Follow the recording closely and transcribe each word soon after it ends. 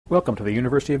Welcome to the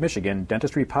University of Michigan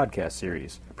Dentistry Podcast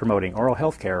Series, promoting oral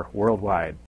health care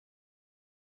worldwide.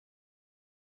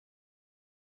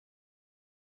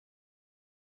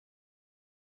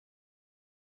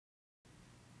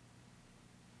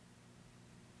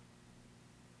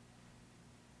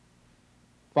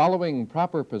 Following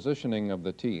proper positioning of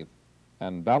the teeth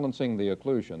and balancing the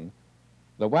occlusion,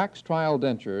 the wax trial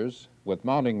dentures with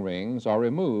mounting rings are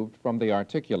removed from the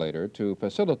articulator to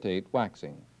facilitate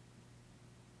waxing.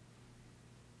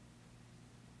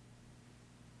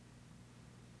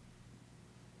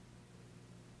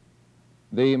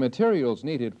 The materials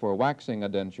needed for waxing a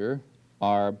denture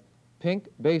are pink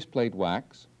baseplate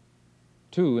wax,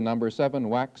 2 No. 7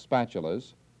 wax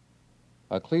spatulas,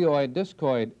 a cleoid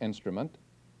discoid instrument,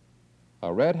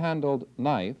 a red-handled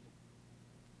knife,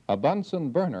 a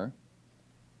Bunsen burner,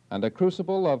 and a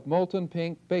crucible of molten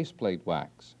pink baseplate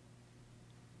wax.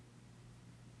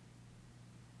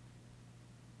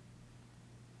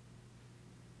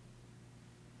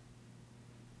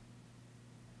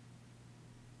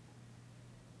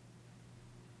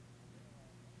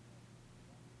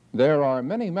 There are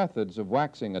many methods of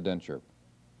waxing a denture,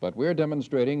 but we're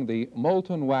demonstrating the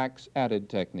molten wax added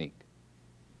technique.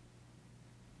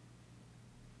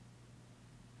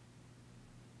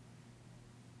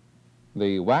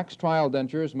 The wax trial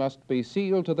dentures must be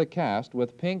sealed to the cast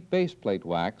with pink baseplate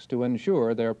wax to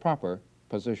ensure their proper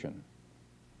position.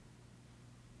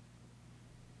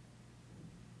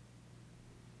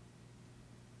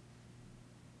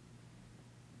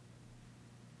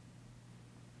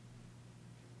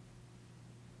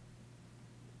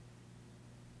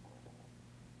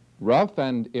 Rough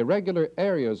and irregular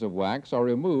areas of wax are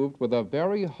removed with a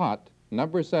very hot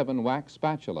No. 7 wax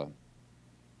spatula,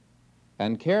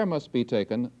 and care must be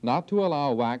taken not to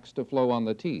allow wax to flow on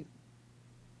the teeth.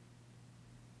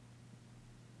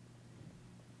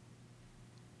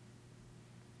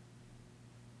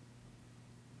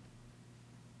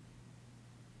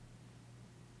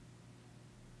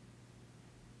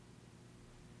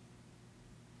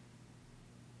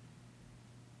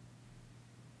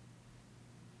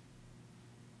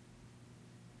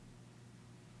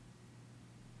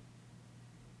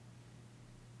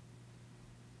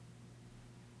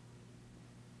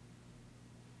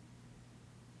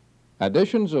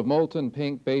 Additions of molten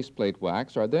pink baseplate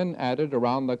wax are then added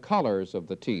around the collars of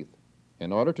the teeth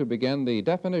in order to begin the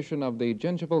definition of the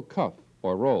gingival cuff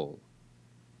or roll.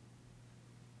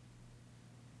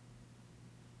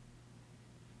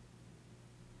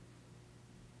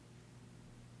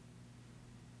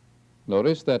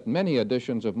 Notice that many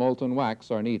additions of molten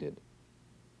wax are needed.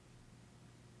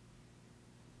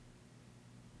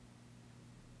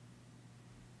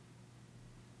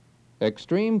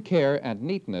 Extreme care and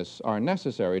neatness are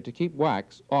necessary to keep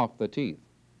wax off the teeth.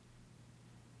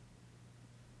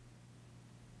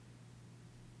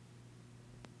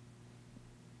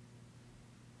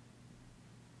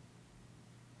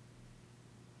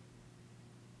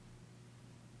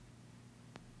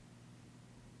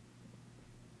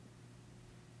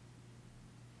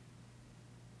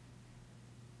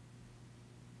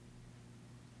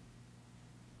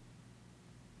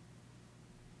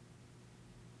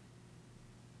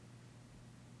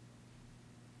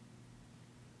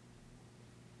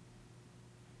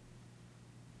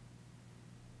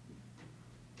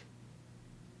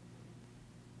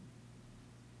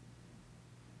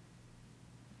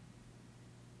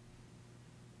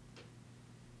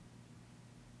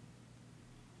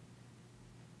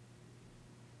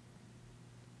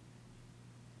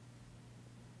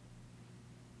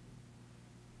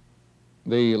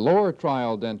 The lower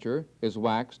trial denture is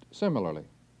waxed similarly.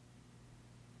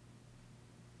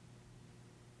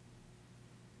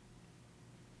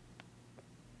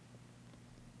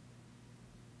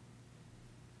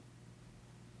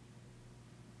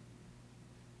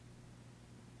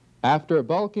 After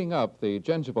bulking up the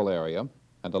gingival area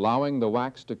and allowing the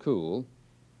wax to cool,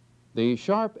 the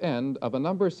sharp end of a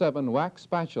No. 7 wax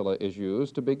spatula is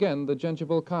used to begin the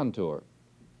gingival contour.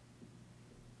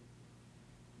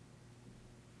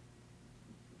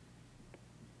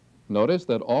 Notice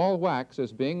that all wax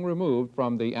is being removed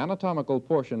from the anatomical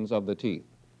portions of the teeth.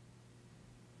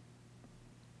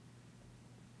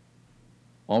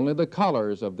 Only the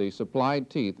collars of the supplied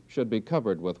teeth should be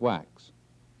covered with wax.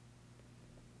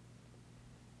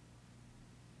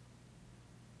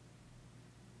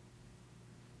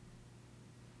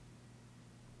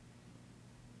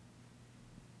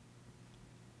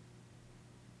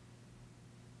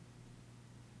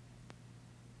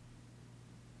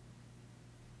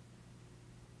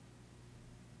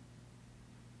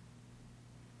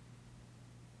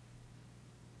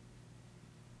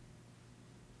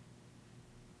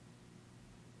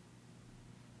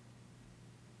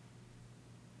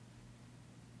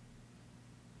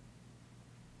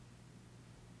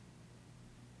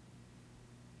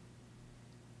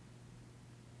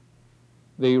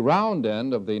 The round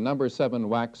end of the number 7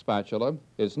 wax spatula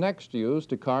is next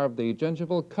used to carve the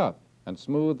gingival cup and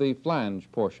smooth the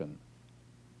flange portion.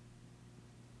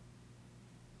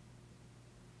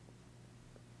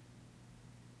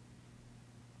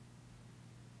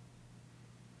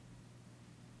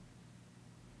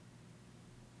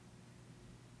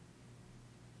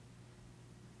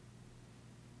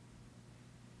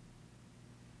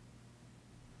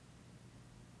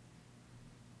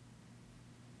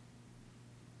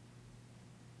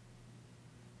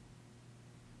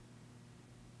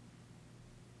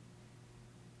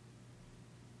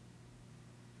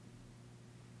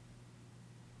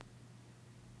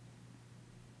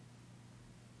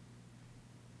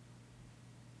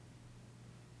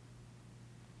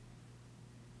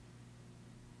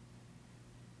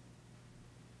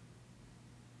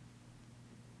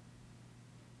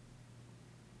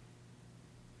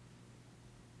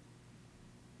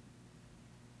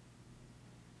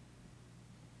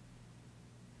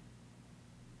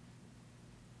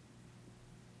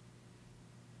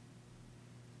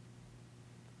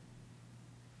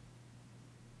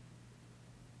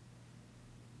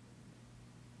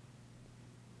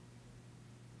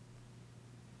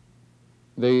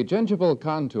 The gingival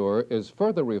contour is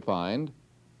further refined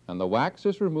and the wax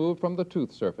is removed from the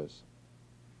tooth surface.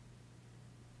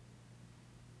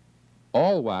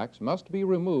 All wax must be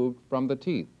removed from the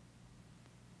teeth.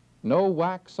 No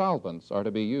wax solvents are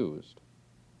to be used.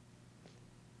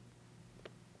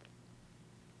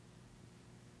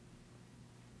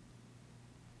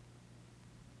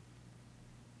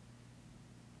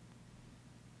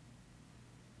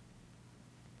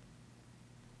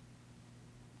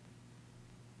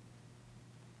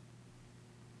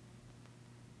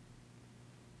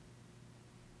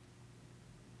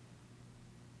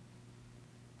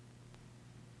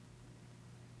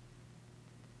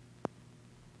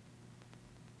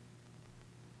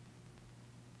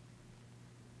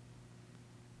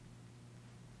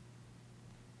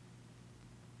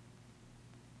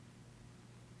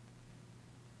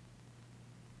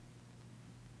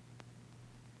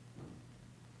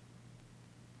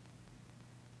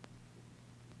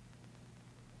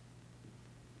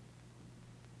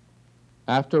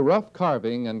 After rough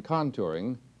carving and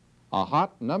contouring, a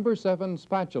hot number 7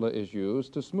 spatula is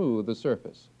used to smooth the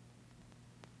surface.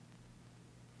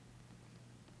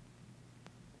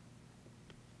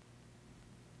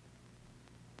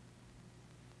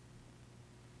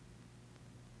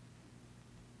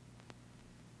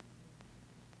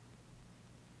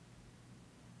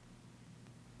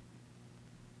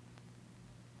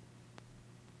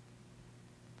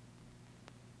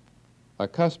 A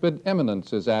cuspid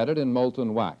eminence is added in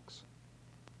molten wax.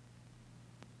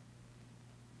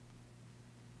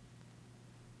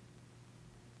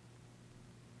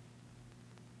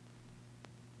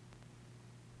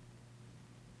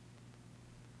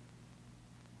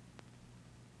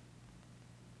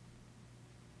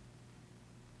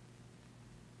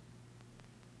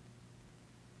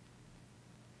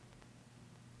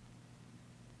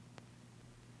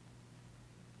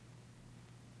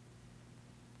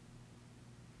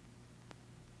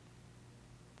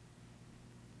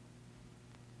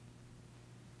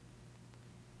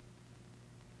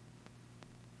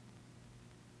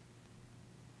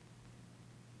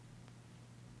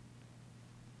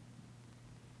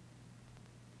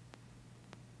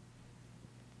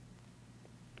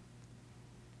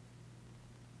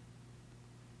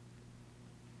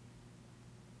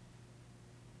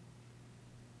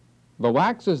 The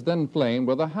wax is then flamed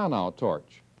with a Hanau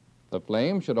torch. The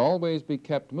flame should always be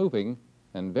kept moving,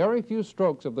 and very few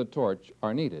strokes of the torch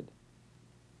are needed.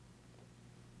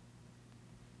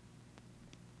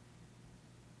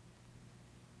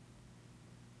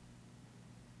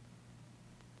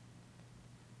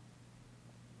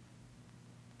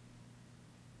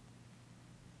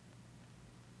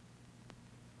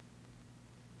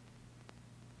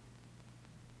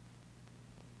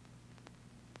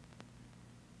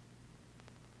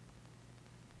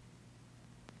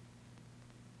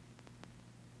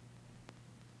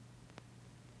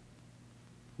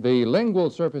 The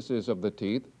lingual surfaces of the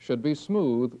teeth should be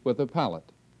smooth with a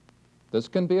palette. This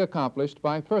can be accomplished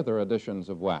by further additions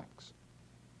of wax.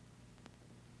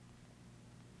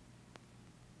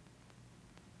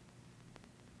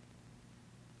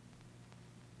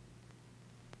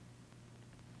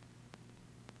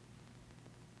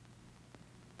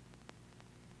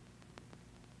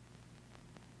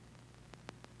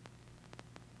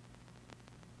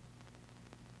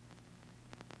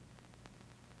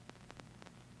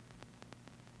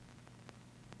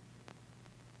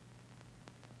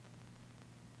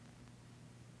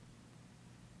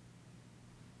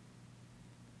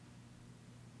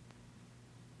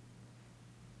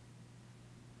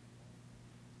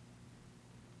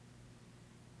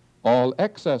 All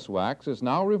excess wax is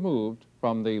now removed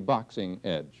from the boxing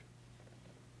edge.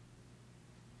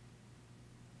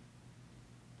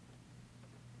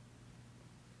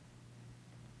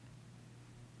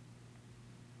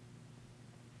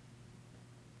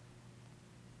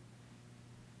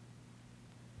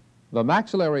 The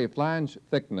maxillary flange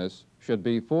thickness should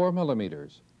be 4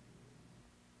 millimeters.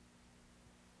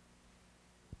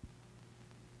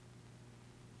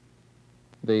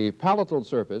 The palatal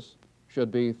surface should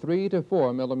be 3 to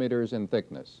 4 millimeters in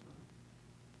thickness.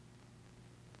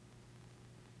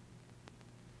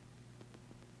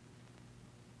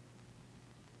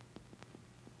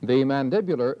 The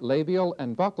mandibular, labial,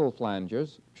 and buccal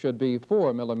flanges should be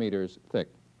 4 millimeters thick.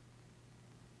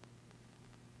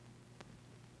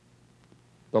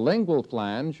 The lingual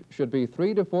flange should be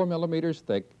 3 to 4 millimeters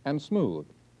thick and smooth.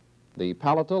 The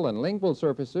palatal and lingual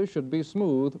surfaces should be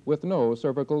smooth with no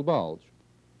cervical bulge.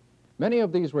 Many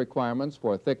of these requirements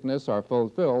for thickness are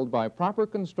fulfilled by proper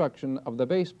construction of the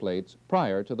base plates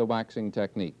prior to the waxing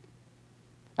technique.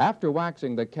 After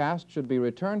waxing, the cast should be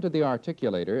returned to the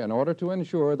articulator in order to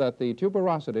ensure that the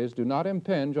tuberosities do not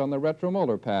impinge on the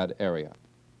retromolar pad area.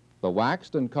 The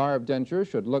waxed and carved denture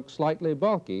should look slightly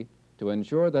bulky to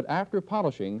ensure that after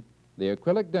polishing, the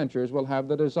acrylic dentures will have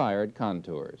the desired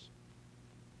contours.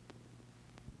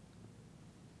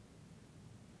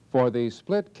 For the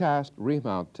split cast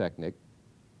remount technique,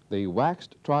 the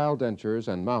waxed trial dentures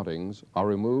and mountings are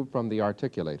removed from the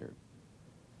articulator.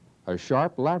 A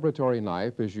sharp laboratory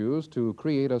knife is used to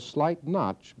create a slight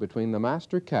notch between the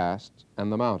master casts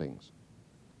and the mountings.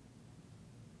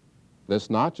 This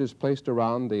notch is placed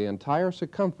around the entire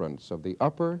circumference of the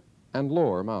upper and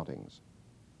lower mountings.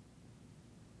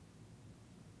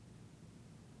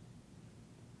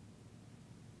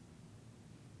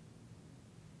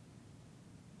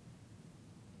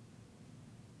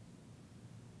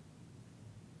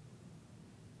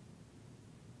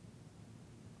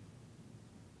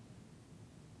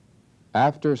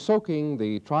 After soaking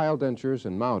the trial dentures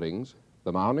and mountings,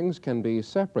 the mountings can be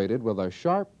separated with a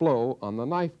sharp blow on the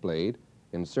knife blade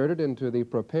inserted into the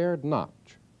prepared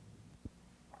notch.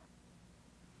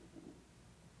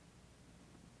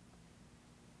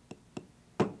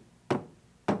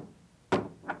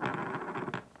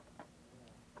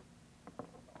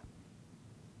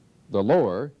 The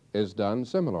lower is done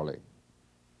similarly.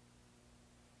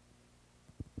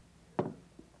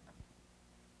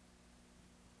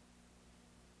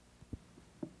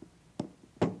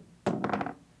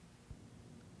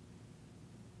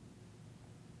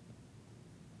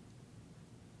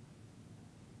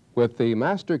 With the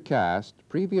master cast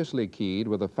previously keyed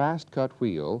with a fast-cut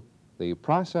wheel, the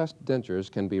processed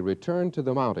dentures can be returned to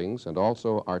the mountings and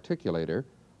also articulator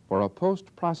for a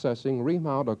post-processing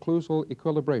remount occlusal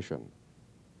equilibration.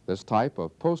 This type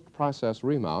of post-process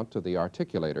remount to the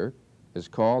articulator is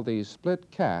called the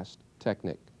split cast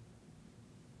technique.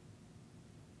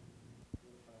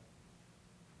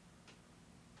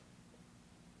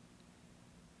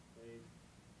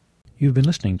 You've been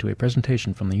listening to a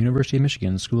presentation from the University of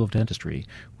Michigan School of Dentistry,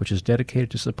 which is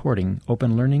dedicated to supporting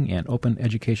open learning and open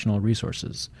educational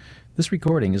resources. This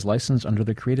recording is licensed under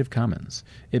the Creative Commons.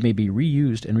 It may be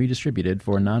reused and redistributed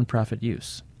for nonprofit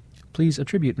use. Please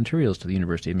attribute materials to the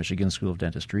University of Michigan School of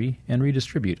Dentistry and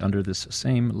redistribute under this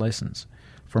same license.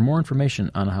 For more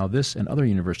information on how this and other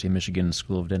University of Michigan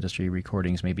School of Dentistry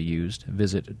recordings may be used,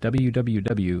 visit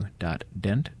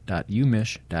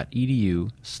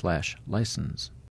www.dent.umich.edu/license.